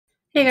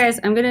Hey guys,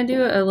 I'm gonna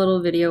do a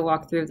little video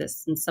walkthrough of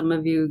this since some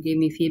of you gave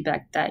me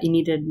feedback that you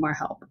needed more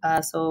help.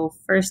 So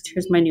first,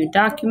 here's my new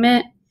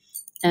document,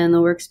 and the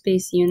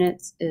workspace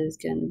units is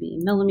gonna be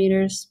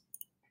millimeters.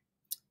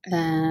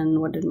 And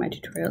what did my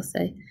tutorial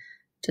say?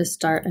 To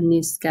start a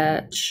new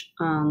sketch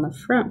on the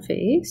front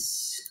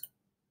face.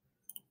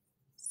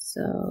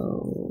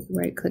 So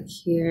right click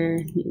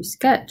here, new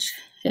sketch,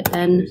 hit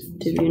N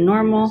to view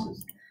normal,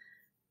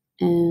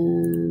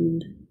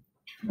 and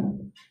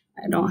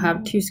I don't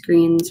have two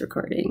screens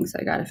recording, so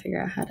I gotta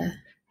figure out how to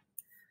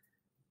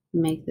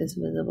make this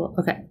visible.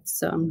 Okay,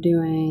 so I'm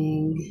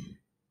doing,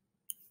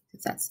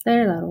 if that's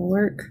there, that'll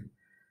work.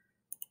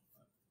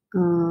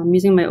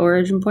 Using my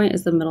origin point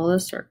as the middle of the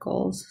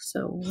circles.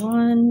 So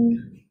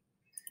 1,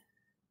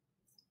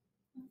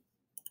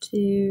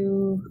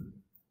 2,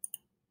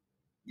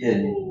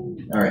 yeah.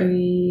 All right.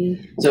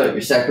 3. So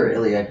your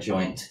sacroiliac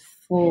joint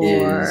 4.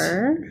 is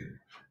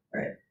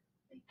right,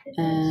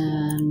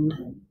 and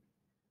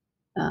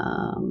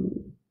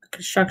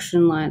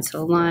construction line.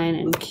 So line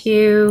and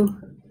Q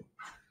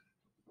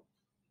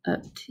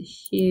up to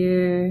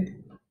here.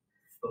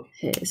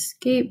 Hit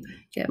escape.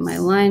 Get my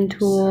line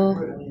tool.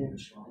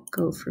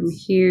 Go from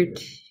here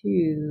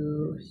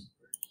to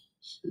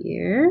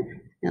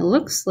here. And it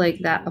looks like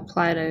that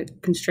applied a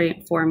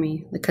constraint for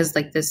me because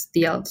like this,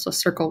 the yellow, so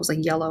circle was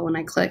like yellow when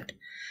I clicked.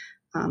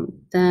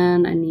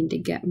 Then I need to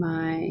get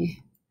my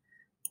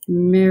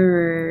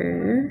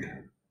mirror.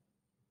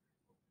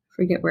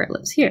 Forget where it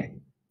lives. Here.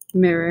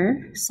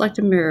 Mirror. Select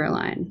a mirror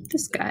line.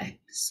 This guy.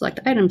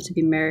 Select items to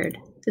be mirrored.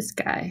 This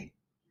guy.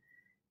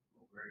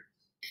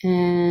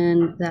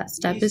 And that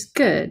step is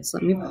good. So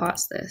let me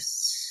pause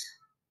this.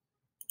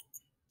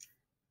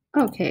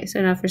 Okay,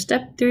 so now for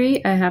step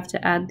 3, I have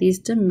to add these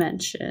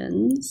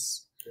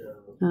dimensions.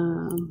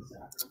 So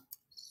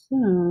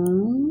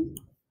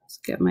let's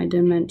get my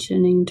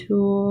dimensioning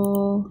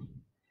tool,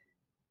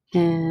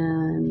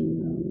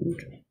 and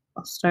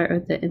I'll start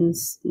with the I'm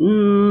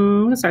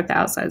gonna start the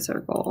outside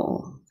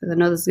circle because I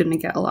know this is gonna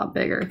get a lot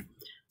bigger.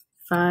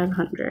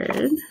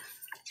 500.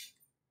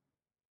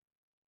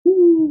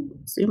 Ooh,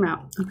 zoom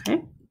out.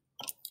 Okay,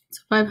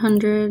 so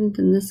 500.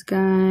 Then this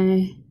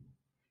guy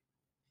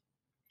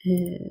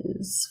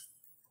is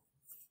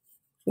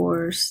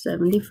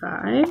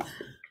 475.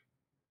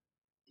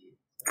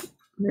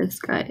 This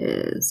guy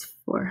is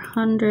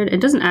 400.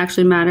 It doesn't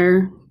actually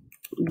matter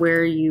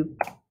where you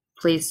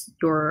place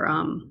your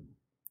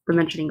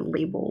dimensioning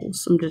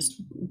labels. I'm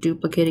just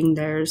duplicating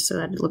theirs so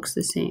that it looks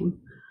the same.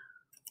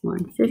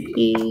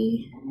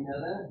 150.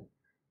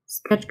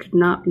 Sketch could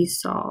not be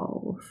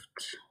solved.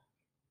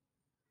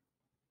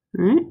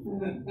 All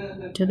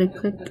right. Did I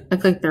click? I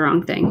clicked the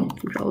wrong thing.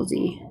 Control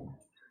Z.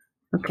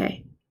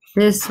 Okay.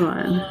 This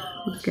one.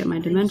 Let's get my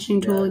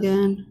dimensioning tool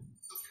again.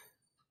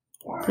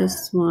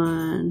 This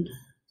one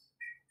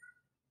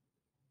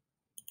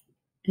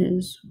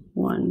is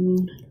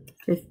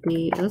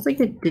 150. It looks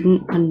like it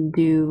didn't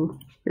undo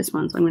this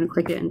one, so I'm going to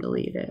click it and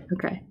delete it.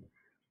 Okay.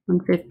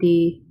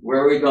 150. Where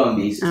are we going,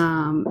 Beast?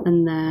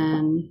 And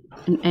then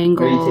an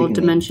angle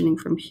dimensioning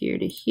from here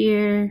to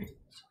here.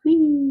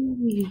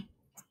 Whee!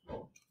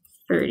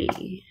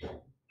 30.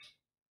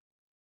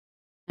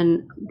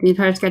 And the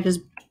entire sketch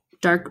is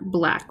dark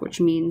black, which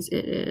means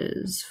it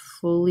is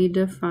fully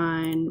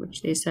defined,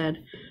 which they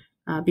said,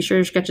 be sure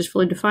your sketch is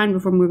fully defined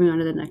before moving on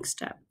to the next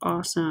step.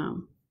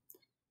 Awesome.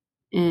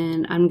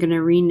 And I'm going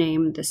to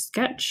rename the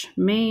sketch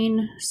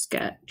main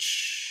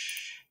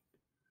sketch.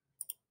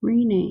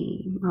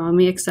 Rename. Let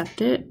me accept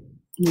it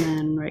and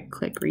then right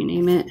click,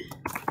 rename it.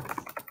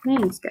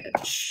 Main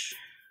sketch.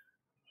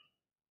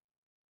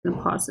 I'm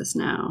going to pause this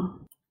now.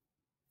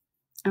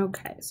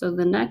 Okay, so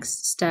the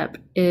next step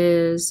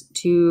is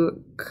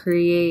to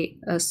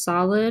create a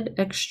solid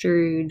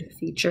extrude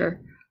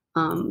feature.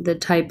 The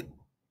type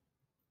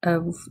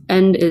of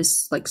end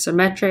is like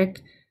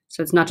symmetric,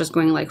 so it's not just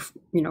going like,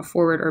 you know,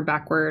 forward or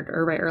backward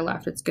or right or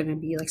left. It's going to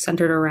be like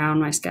centered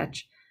around my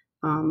sketch.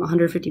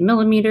 150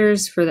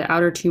 millimeters for the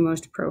outer two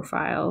most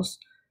profiles.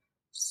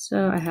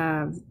 So I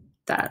have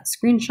that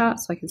screenshot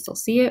so I can still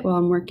see it while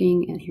I'm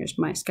working, and here's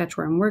my sketch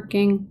where I'm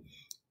working.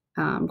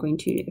 I'm going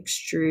to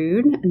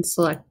extrude and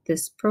select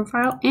this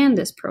profile and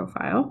this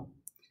profile.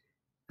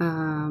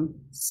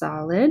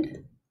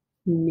 Solid,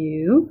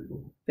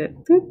 new,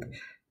 boop, boop,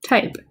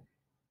 type,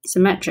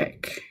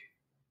 symmetric,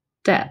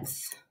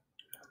 depth,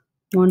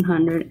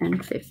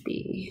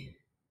 150.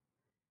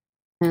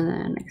 And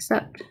then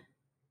accept.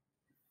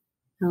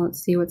 Now let's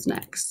see what's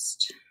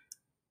next.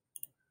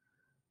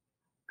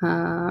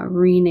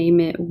 Rename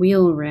it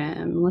wheel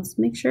rim. Let's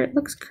make sure it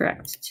looks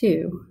correct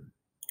too.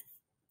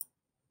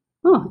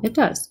 Oh, it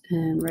does.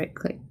 And right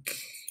click.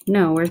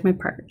 No, where's my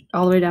part?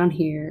 All the way down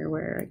here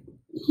where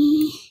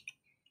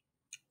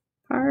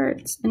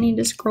parts. I need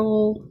to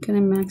scroll. Can I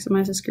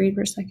maximize the screen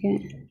for a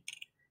second?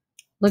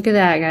 Look at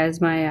that, guys.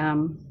 My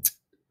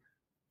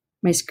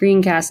my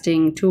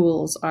screencasting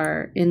tools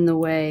are in the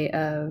way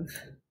of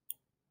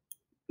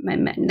my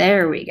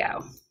there we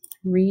go.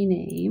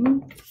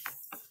 Rename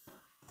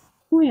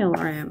wheel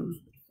rim.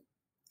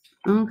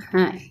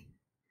 Okay.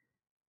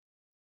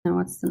 Now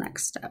what's the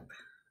next step?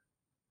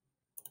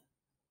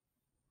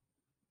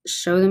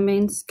 Show the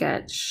main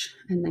sketch,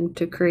 and then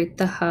to create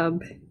the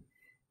hub,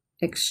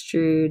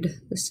 extrude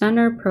the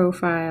center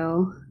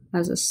profile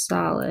as a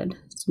solid,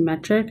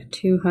 symmetric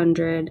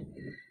 200,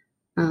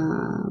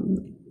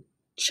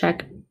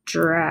 check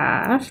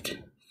draft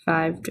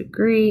 5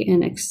 degree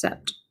and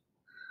accept.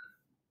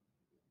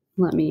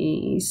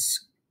 I'm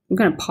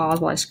gonna pause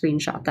while I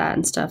screenshot that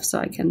and stuff so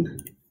I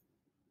can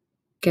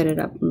get it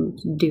up and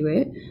do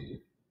it.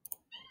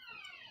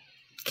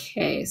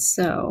 Okay,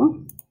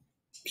 so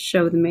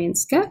show the main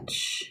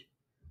sketch,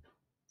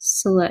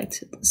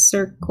 select the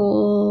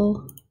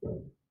circle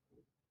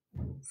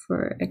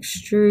for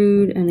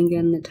extrude, and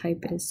again the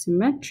type is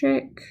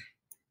symmetric.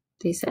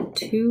 They said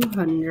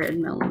 200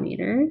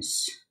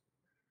 millimeters.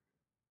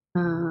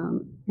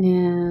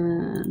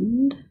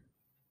 And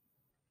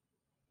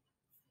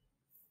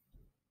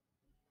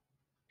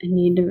I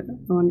need to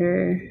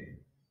wonder,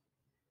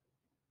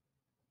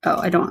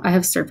 oh, I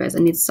have surface, I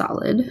need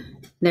solid.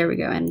 There we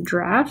go, and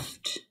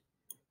draft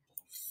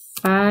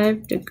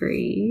 5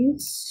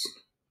 degrees.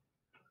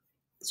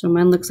 So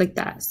mine looks like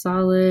that,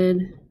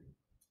 solid.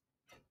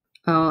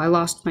 Oh, I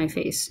lost my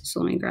face,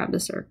 so let me grab the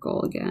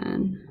circle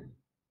again.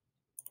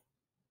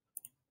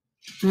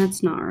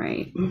 That's not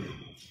right.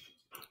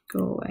 Go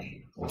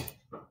away.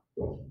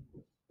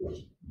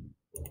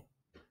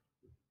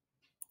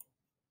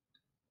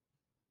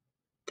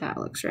 That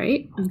looks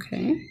right.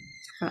 Okay.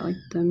 It's got like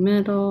the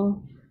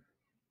middle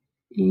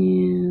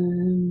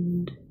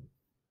and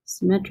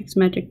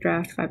symmetric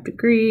draft 5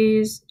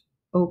 degrees.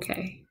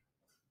 Okay.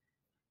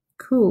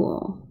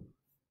 Cool.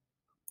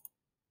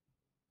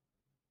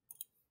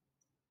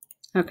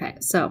 Okay,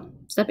 so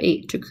step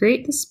 8, to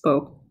create the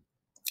spoke,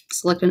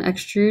 select an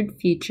extrude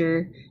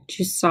feature,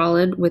 choose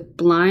solid with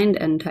blind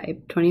end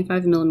type,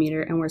 25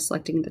 millimeter, and we're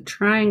selecting the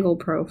triangle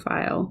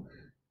profile.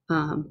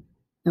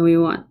 And we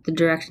want the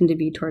direction to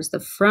be towards the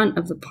front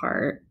of the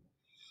part.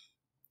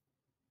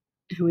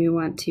 And we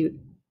want to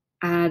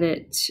add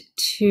it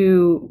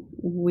to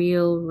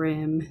wheel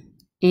rim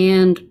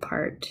and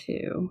part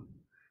 2.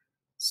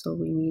 So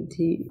we need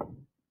to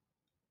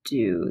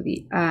do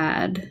the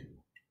add.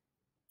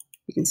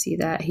 You can see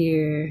that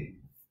here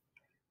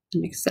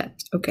and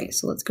accept. Okay,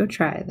 so let's go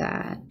try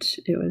that.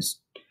 It was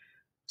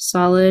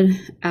solid,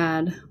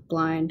 add,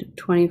 blind,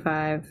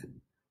 25,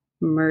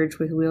 merge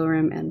with wheel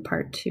rim and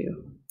part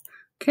 2.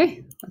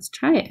 Okay, let's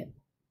try it.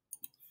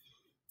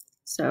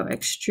 So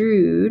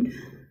extrude,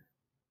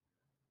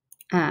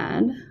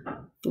 add,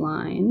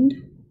 blind.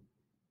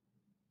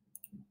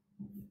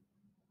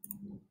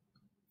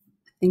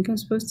 I think I'm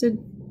supposed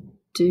to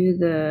do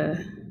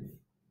the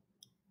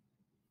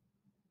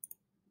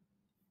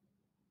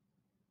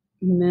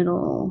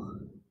middle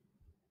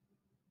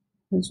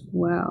as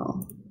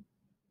well.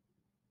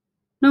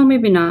 No,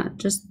 maybe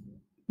not.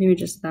 Maybe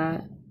just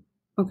that.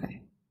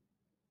 Okay.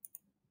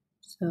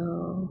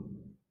 So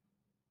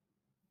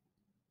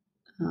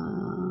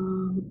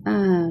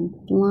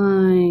add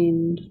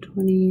blind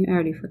 20. I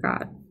already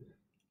forgot.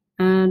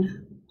 Add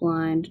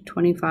blind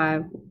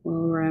 25 wheel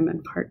rim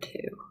and part 2.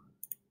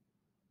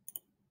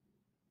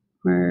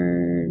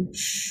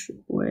 Merge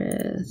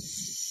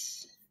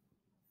with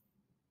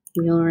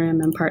wheel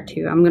rim and part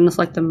 2. I'm going to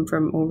select them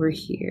from over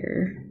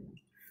here.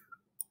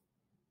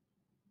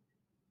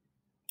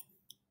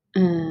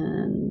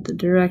 And the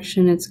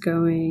direction it's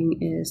going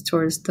is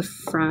towards the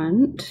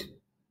front,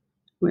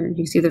 where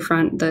you see the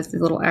front, the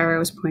little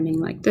arrow is pointing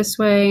like this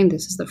way, and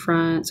this is the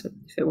front. So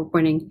if it were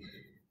pointing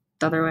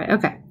the other way,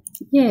 okay,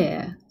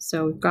 yeah.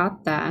 So we've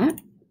got that.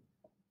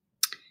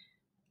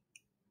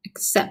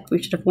 Except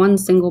we should have one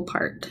single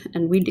part,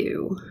 and we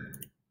do.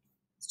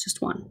 It's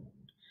just one.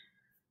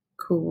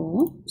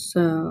 Cool.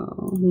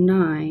 So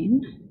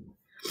 9.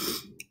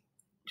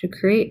 To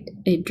create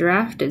a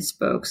drafted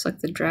spoke,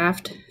 select the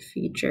draft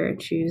feature,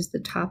 choose the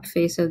top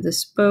face of the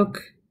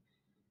spoke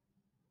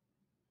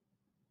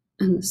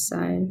and the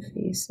side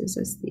faces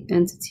as the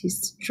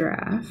entities to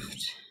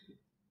draft.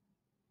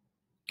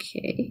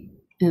 Okay,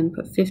 and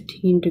put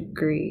 15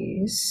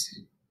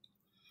 degrees.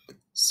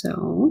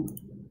 So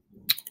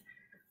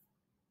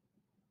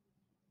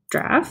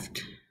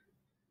draft,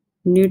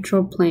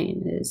 neutral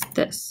plane is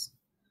this.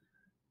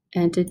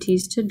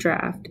 Entities to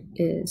draft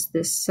is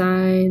this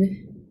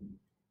side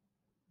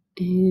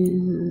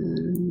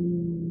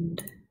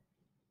and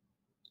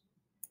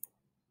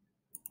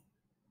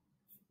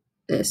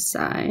this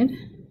side,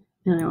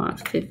 and I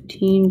want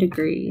 15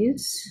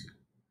 degrees.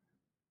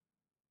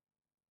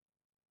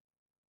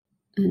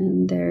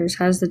 And there's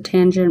has the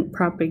tangent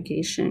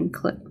propagation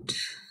clicked,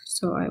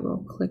 so I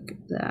will click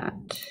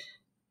that.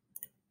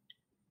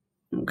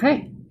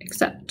 Okay,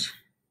 accept.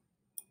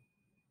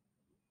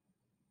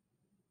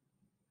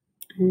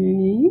 All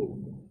right.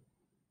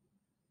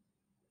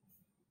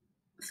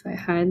 If I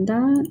hide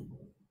that,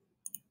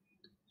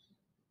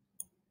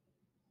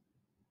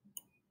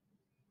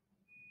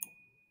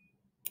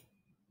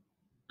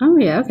 oh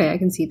yeah, okay, I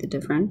can see the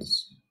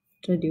difference.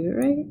 Did I do it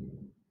right?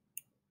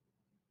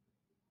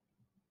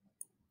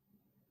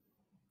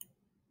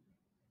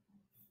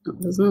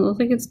 Doesn't it look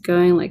like it's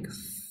going like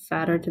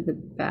fatter to the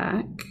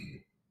back?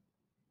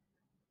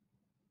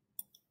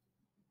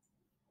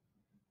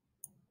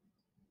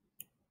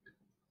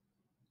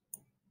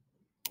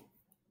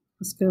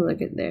 Let's go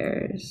look at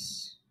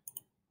theirs.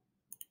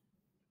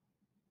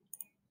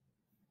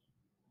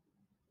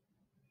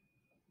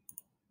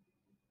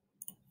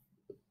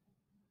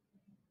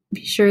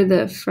 Be sure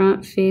the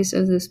front face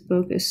of the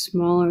spoke is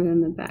smaller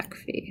than the back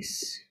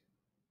face.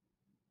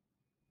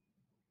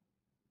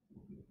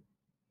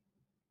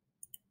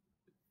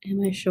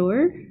 Am I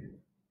sure?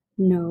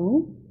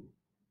 No.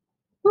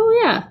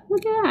 Oh yeah,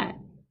 look at that.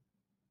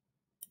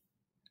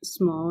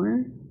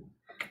 Smaller.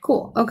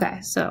 Cool.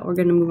 Okay, so we're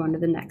gonna move on to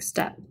the next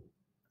step,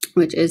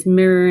 which is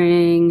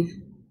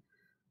mirroring.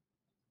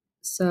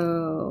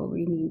 So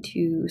we need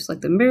to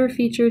select the mirror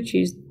feature,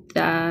 choose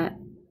that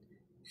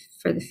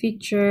for the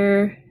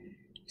feature,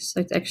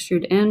 select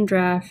extrude and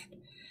draft,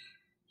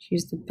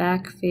 choose the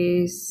back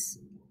face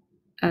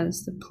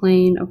as the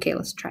plane. Okay,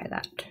 let's try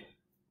that.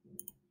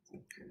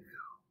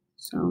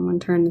 So I'm gonna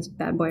turn this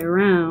bad boy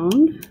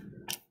around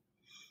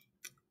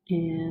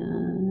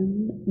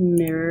and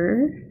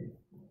mirror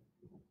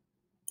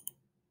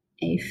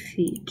a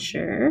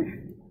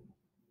feature.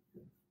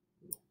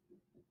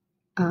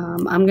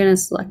 I'm gonna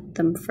select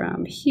them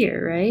from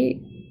here,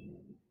 right?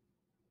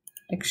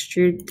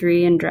 Extrude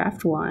 3 and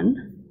draft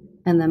 1.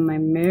 And then my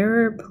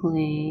mirror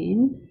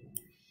plane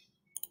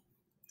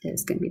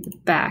is gonna be the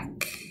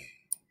back.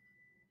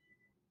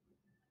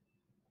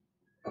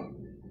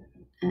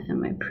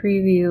 And my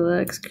preview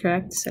looks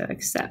correct, so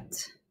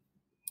accept.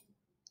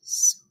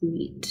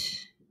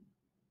 Sweet.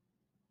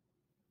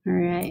 All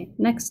right,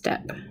 next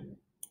step.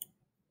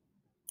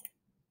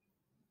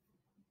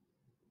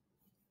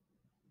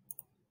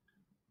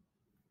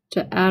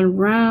 To add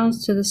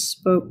rounds to the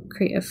spoke,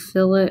 create a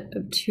fillet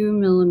of 2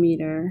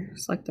 mm.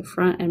 Select the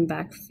front and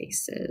back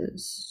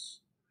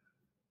faces.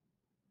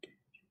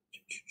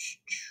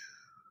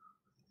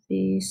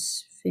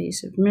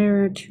 Face of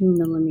mirror, 2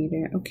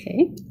 mm.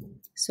 Okay,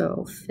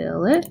 so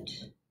fillet.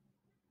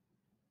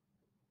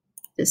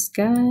 This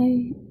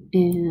guy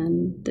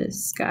and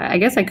this guy. I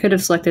guess I could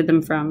have selected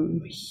them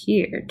from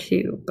here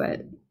too,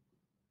 but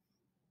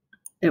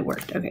it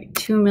worked. Okay,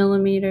 2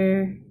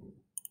 mm.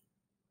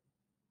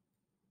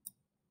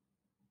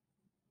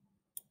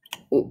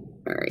 Oh,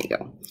 there you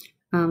go.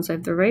 So I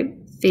have the right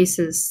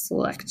faces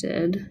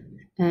selected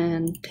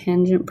and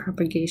tangent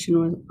propagation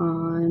was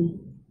on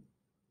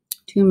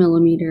 2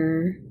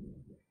 mm.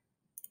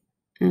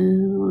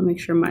 And I want to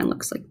make sure mine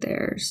looks like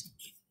theirs.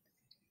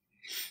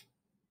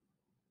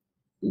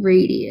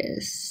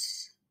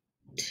 Radius,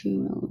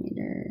 2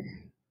 mm.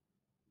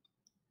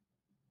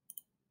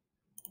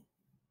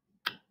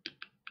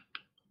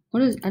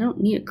 What is, I don't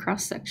need a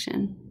cross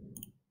section.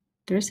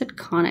 There's said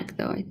conic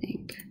though, I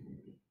think.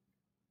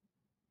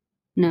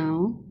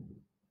 No,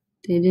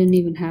 they didn't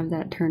even have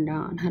that turned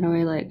on. How do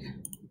I like,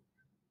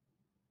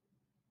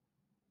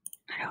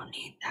 I don't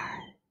need that.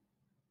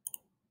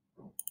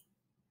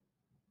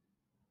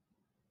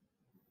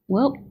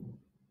 Well,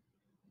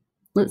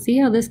 let's see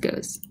how this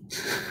goes.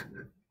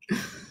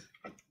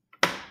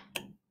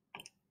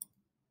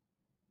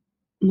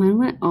 Mine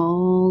went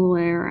all the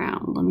way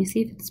around. Let me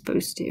see if it's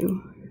supposed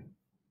to.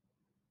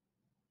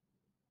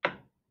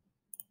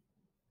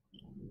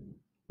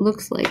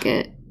 Looks like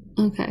it.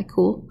 Okay,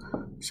 cool.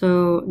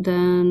 So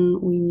then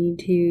we need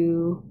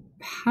to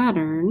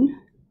pattern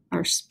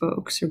our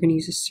spokes. We're going to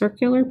use a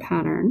circular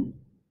pattern.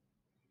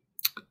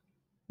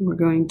 We're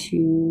going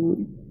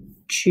to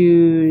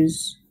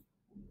choose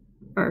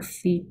our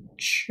feature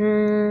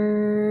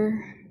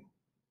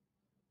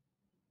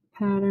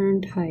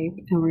pattern type,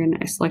 and we're going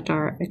to select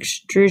our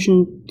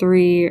extrusion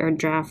 3, our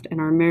draft, and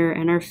our mirror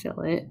and our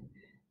fillet,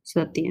 so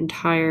that the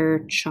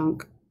entire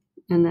chunk,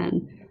 and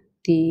then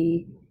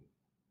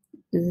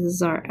this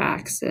is our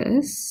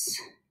axis,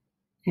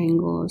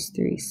 angle is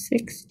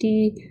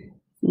 360,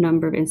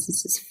 number of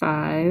instances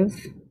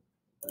 5.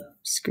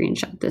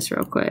 Screenshot this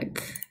real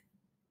quick.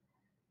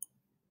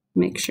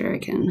 Make sure I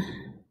can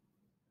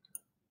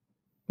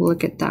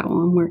look at that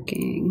one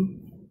working.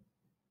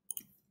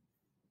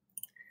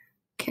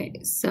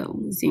 Okay, so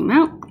zoom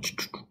out,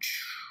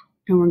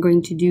 and we're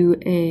going to do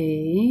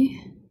a,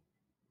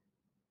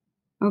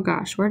 oh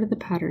gosh, where did the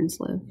patterns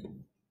live?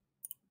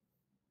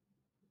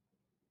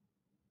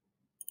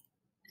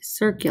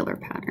 Circular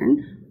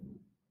pattern.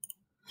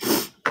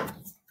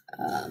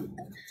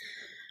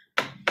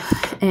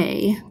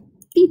 A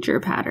feature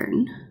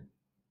pattern.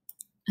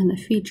 And the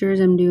features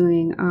I'm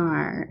doing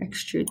are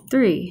extrude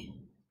 3,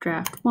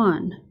 draft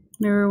 1,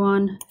 mirror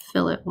 1,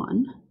 fillet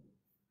 1.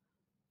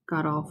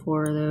 Got all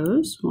 4 of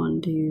those.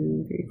 1,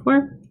 2, 3,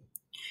 4.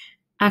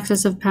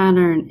 Axis of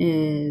pattern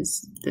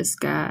is this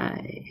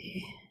guy.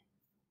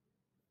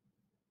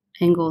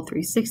 Angle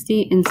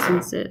 360,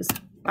 instances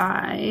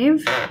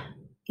 5.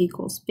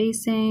 Equal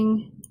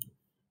spacing.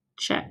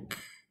 Check.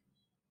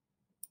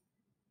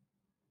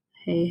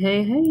 Hey,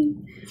 hey, hey.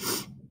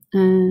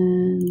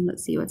 And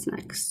let's see what's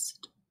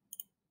next.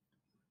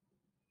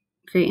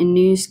 Create a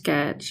new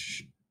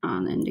sketch.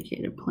 on the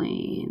indicated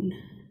plane.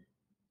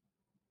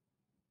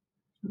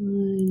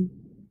 I'm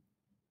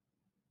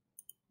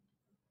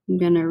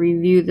going to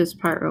review this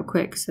part real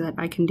quick so that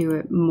I can do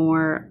it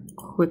more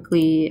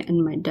quickly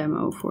in my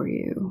demo for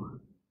you.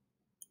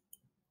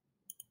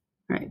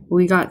 All right,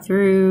 we got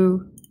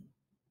through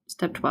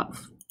step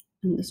 12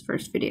 in this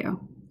first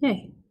video.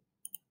 Yay.